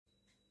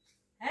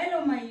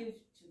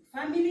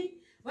family,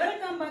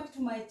 welcome back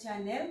to my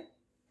channel.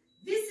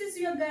 This is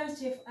your girl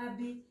Chef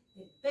Abby,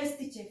 the best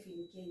chef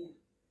in Kenya.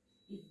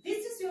 If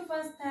this is your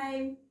first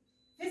time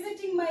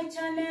visiting my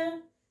channel,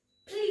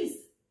 please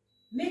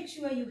make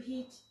sure you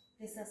hit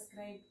the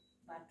subscribe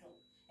button.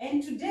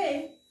 And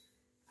today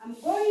I'm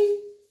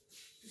going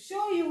to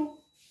show you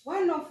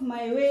one of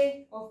my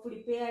way of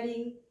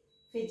preparing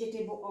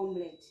vegetable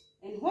omelette.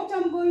 And what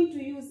I'm going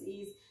to use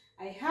is,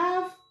 I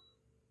have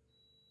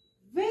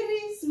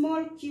very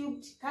small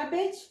cubed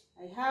cabbage,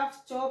 I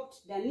have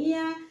chopped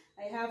dania,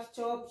 I have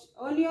chopped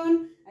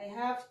onion, I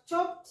have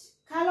chopped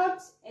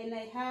carrot, and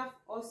I have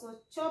also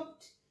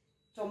chopped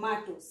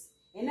tomatoes.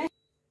 And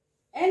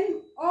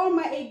all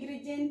my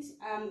ingredients,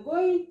 I'm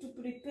going to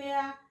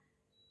prepare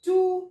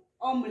 2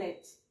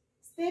 omelettes.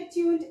 Stay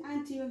tuned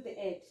until the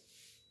end.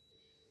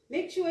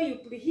 Make sure you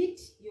preheat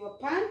your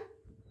pan.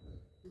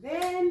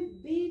 Then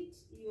beat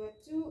your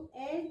 2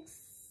 eggs.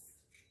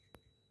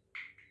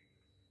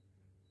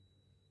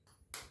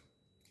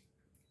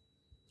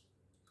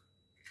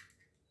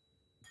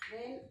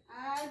 Then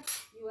add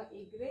your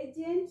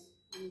ingredients.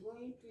 I'm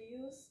going to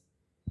use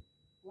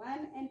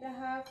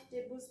 1.5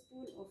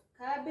 tablespoons of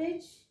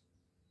cabbage,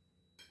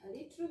 a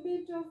little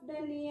bit of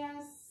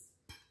danias,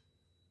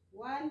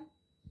 1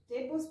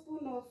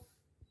 tablespoon of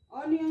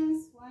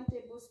onions, 1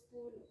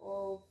 tablespoon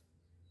of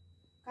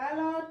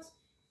carrot,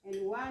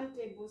 and 1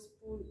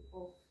 tablespoon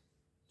of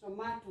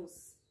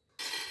tomatoes.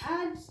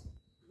 Add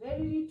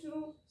very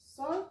little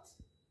salt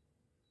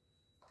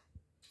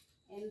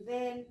and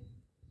then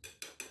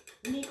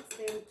mix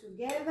them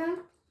together.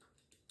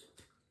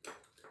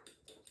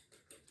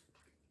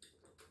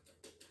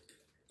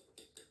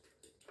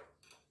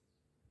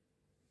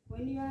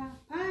 When your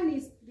pan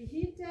is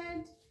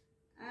preheated,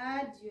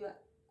 add your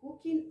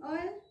cooking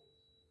oil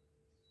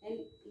and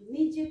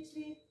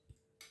immediately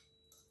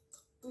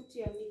put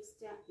your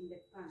mixture in the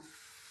pan.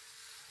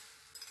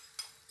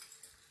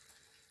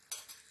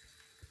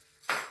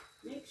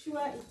 Make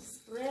sure it's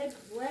spread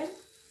well.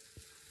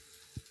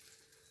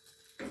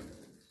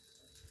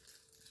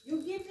 You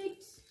give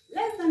it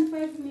less than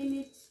 5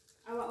 minutes,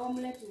 our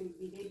omelette will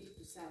be ready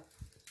to serve.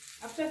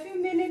 After a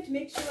few minutes,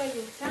 make sure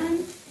you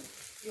turn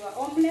your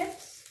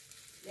omelette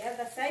the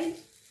other side.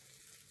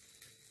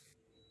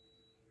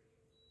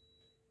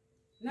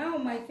 Now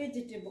my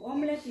vegetable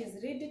omelette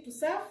is ready to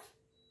serve.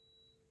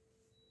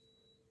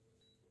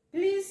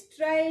 Please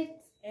try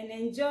it and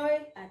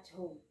enjoy at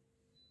home.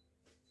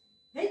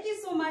 Thank you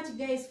so much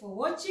guys for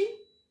watching.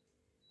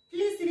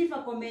 Please leave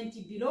a comment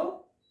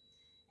below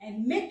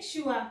and make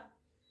sure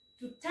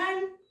to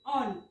turn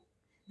on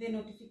the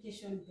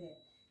notification bell.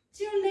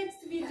 Till next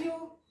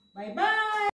video, bye bye.